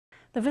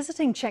The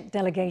visiting Czech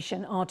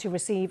delegation are to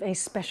receive a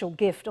special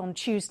gift on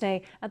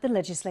Tuesday at the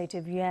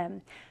Legislative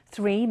Yuan.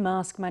 3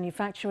 mask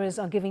manufacturers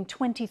are giving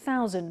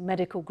 20,000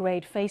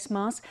 medical-grade face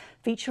masks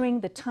featuring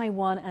the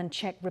Taiwan and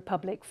Czech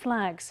Republic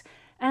flags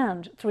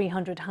and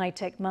 300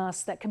 high-tech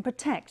masks that can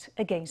protect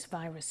against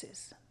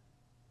viruses.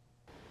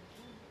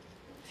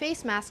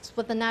 Face masks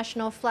with the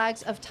national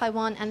flags of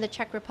Taiwan and the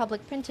Czech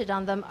Republic printed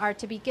on them are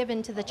to be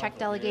given to the Czech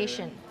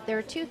delegation. There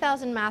are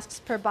 2,000 masks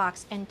per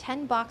box and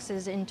 10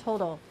 boxes in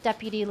total.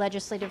 Deputy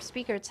Legislative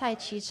Speaker Tsai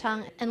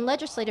Chi-chang and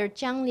Legislator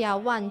Chiang, Liao,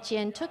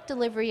 Wan-chien took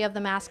delivery of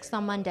the masks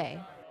on Monday.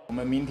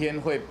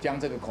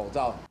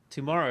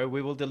 Tomorrow,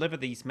 we will deliver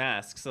these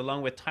masks,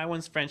 along with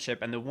Taiwan's friendship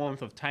and the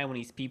warmth of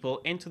Taiwanese people,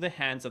 into the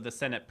hands of the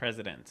Senate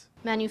President.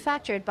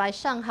 Manufactured by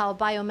Shanghai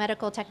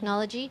Biomedical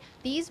Technology,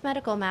 these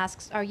medical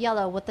masks are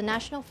yellow with the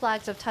national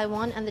flags of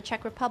Taiwan and the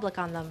Czech Republic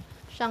on them.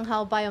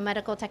 Shanghai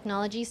Biomedical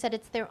Technology said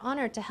it's their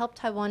honor to help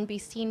Taiwan be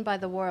seen by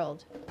the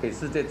world.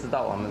 This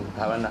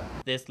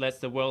lets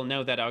the world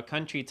know that our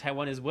country,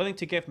 Taiwan, is willing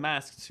to give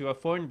masks to our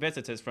foreign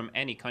visitors from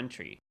any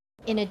country.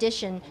 In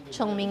addition,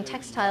 Chongming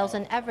Textiles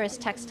and Everest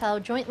Textile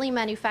jointly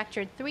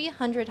manufactured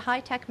 300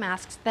 high-tech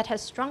masks that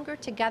has "Stronger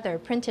Together"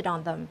 printed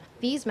on them.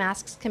 These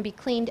masks can be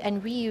cleaned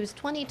and reused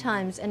 20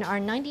 times and are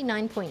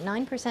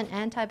 99.9%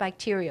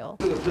 antibacterial.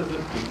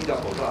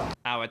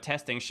 Our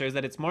testing shows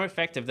that it's more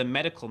effective than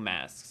medical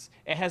masks.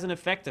 It has an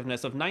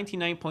effectiveness of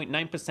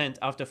 99.9%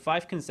 after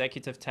 5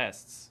 consecutive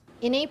tests.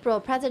 In April,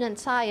 President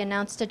Tsai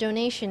announced a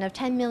donation of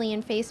 10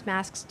 million face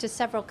masks to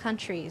several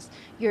countries.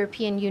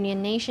 European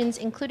Union nations,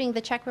 including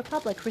the Czech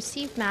Republic,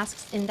 received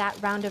masks in that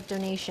round of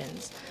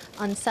donations.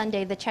 On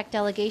Sunday, the Czech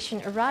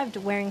delegation arrived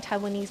wearing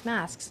Taiwanese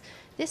masks.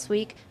 This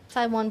week,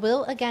 Taiwan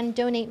will again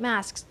donate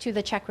masks to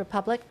the Czech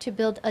Republic to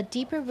build a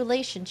deeper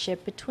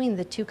relationship between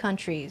the two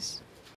countries.